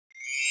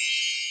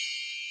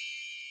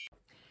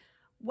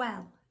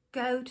Well,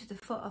 go to the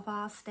foot of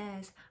our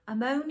stairs.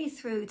 I'm only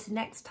through to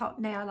next top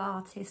nail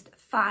artist,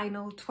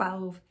 final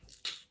 12.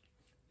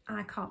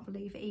 I can't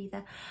believe it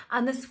either.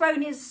 And they're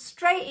thrown us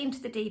straight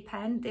into the deep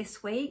end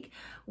this week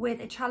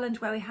with a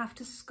challenge where we have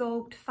to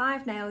sculpt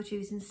 5 nails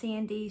using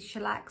CND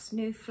Shellac's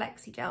new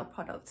Plexigel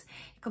product.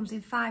 It comes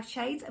in 5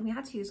 shades and we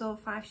had to use all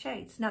 5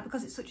 shades. Now,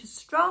 because it's such a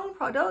strong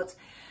product,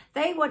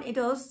 they wanted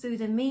us, through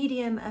the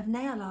medium of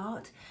nail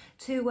art,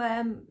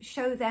 to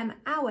show them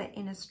our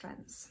inner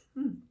strengths.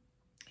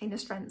 Inner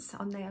strengths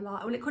on nail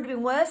art. Well, it could have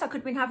been worse. I could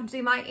have been having to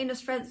do my inner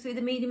strength through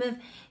the medium of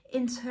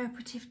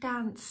interpretive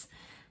dance.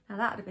 Now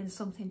that would have been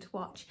something to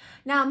watch.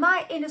 Now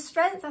my inner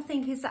strength, I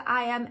think, is that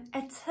I am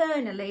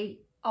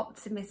eternally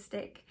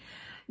optimistic.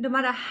 No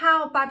matter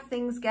how bad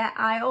things get,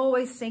 I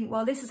always think,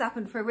 well, this has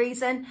happened for a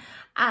reason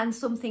and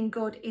something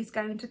good is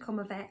going to come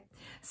of it.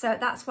 So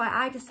that's why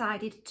I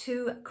decided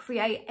to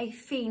create a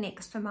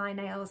phoenix for my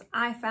nails.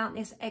 I found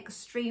this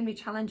extremely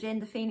challenging.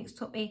 The phoenix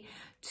took me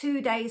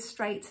 2 days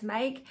straight to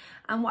make,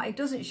 and what it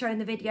doesn't show in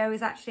the video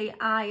is actually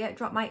I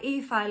dropped my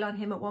e-file on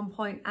him at one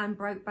point and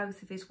broke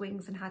both of his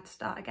wings and had to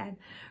start again.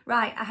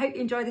 Right, I hope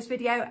you enjoyed this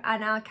video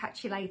and I'll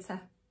catch you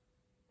later.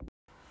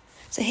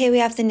 So here we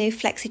have the new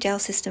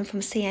Plexigel system from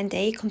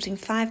CND. It comes in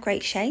 5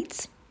 great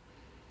shades.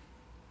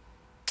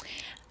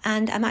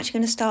 And I'm actually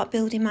going to start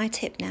building my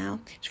tip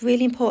now. It's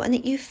really important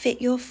that you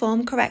fit your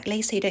form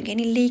correctly so you don't get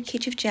any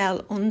leakage of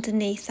gel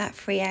underneath that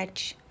free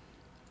edge.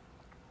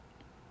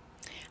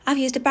 I've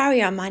used a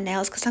barrier on my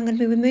nails because I'm going to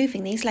be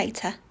removing these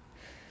later.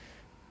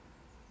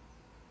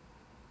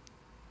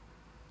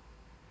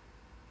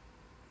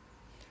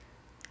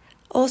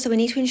 Also, we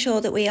need to ensure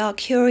that we are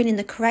curing in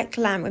the correct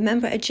lamp.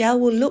 Remember, a gel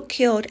will look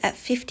cured at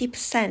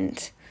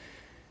 50%.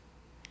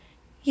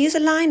 Use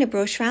a liner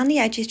brush around the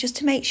edges just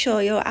to make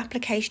sure your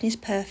application is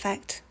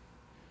perfect.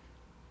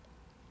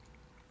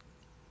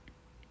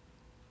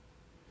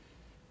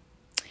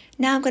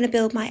 Now I'm going to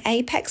build my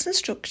apex and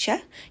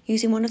structure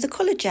using one of the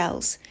coloured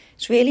gels.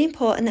 It's really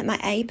important that my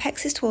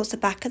apex is towards the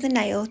back of the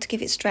nail to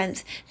give it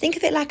strength. Think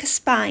of it like a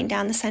spine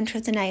down the centre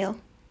of the nail.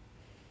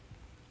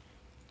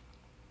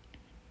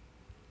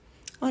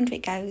 Under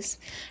it goes.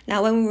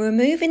 Now when we're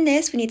removing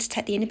this, we need to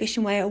take the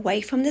inhibition wear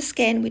away from the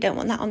skin. We don't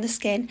want that on the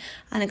skin,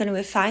 and I'm going to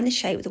refine the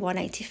shape with the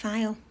 180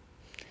 file.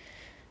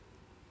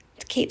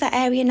 To keep that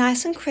area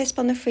nice and crisp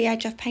on the free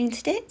edge, I've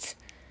painted it.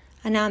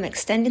 And now I'm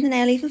extending the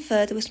nail even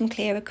further with some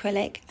clear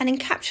acrylic and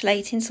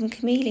encapsulating some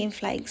chameleon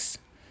flakes.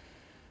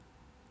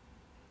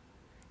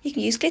 You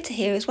can use glitter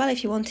here as well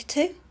if you wanted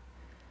to.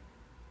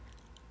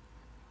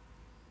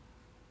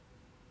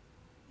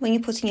 When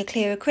you're putting your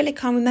clear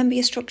acrylic on, remember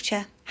your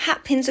structure.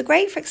 Hat pins are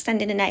great for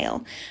extending a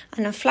nail,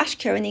 and I'm flash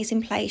curing these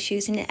in place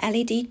using an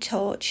LED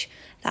torch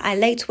that I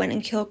later went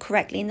and cured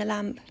correctly in the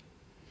lamp.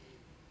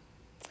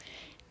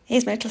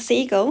 Here's my little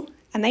seagull.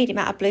 I made him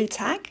out of blue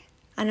tack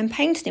and I'm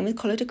painting him with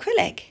coloured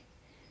acrylic.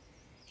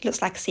 He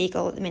looks like a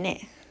seagull at the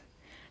minute.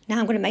 Now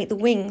I'm going to make the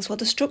wings, or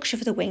the structure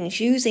for the wings,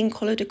 using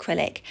coloured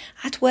acrylic.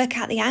 I had to work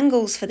out the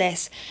angles for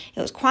this.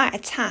 It was quite a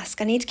task.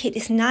 I need to keep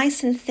this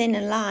nice and thin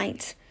and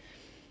light.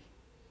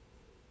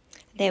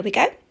 There we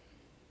go.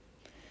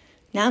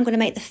 Now I'm going to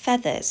make the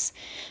feathers.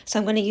 So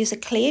I'm going to use a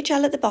clear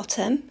gel at the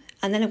bottom,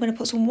 and then I'm going to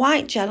put some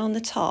white gel on the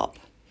top.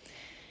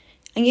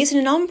 And using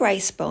an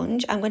ombre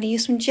sponge, I'm going to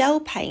use some gel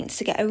paints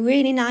to get a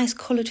really nice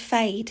coloured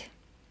fade.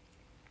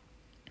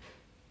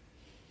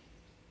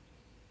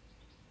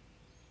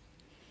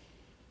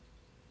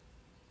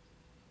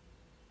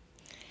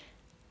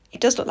 It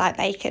does look like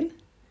bacon.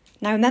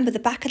 Now remember, the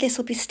back of this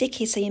will be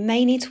sticky, so you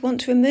may need to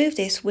want to remove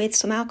this with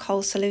some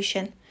alcohol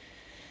solution.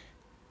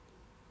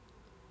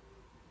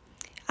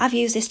 I've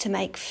used this to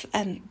make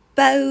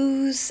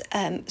bows,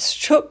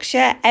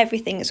 structure,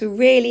 everything. It's a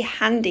really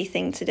handy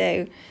thing to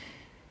do.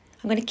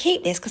 I'm going to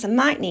keep this because I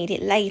might need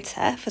it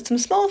later for some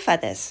small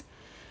feathers.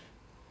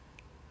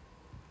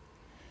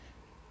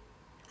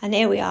 And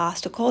here we are,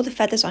 stuck all the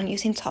feathers on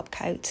using top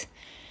coat.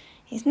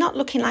 It's not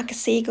looking like a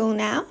seagull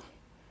now.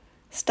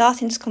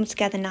 Starting to come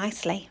together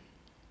nicely.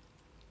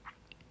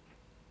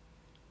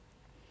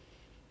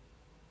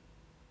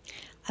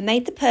 I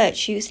made the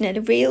perch using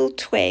a real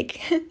twig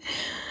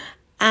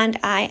and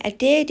I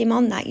adhered him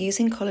on that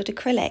using coloured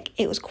acrylic.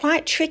 It was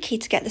quite tricky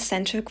to get the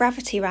centre of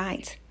gravity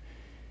right.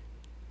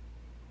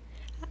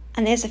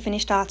 And there's a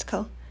finished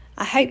article.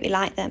 I hope you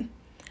like them.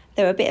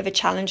 They're a bit of a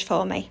challenge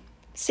for me.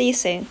 See you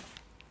soon.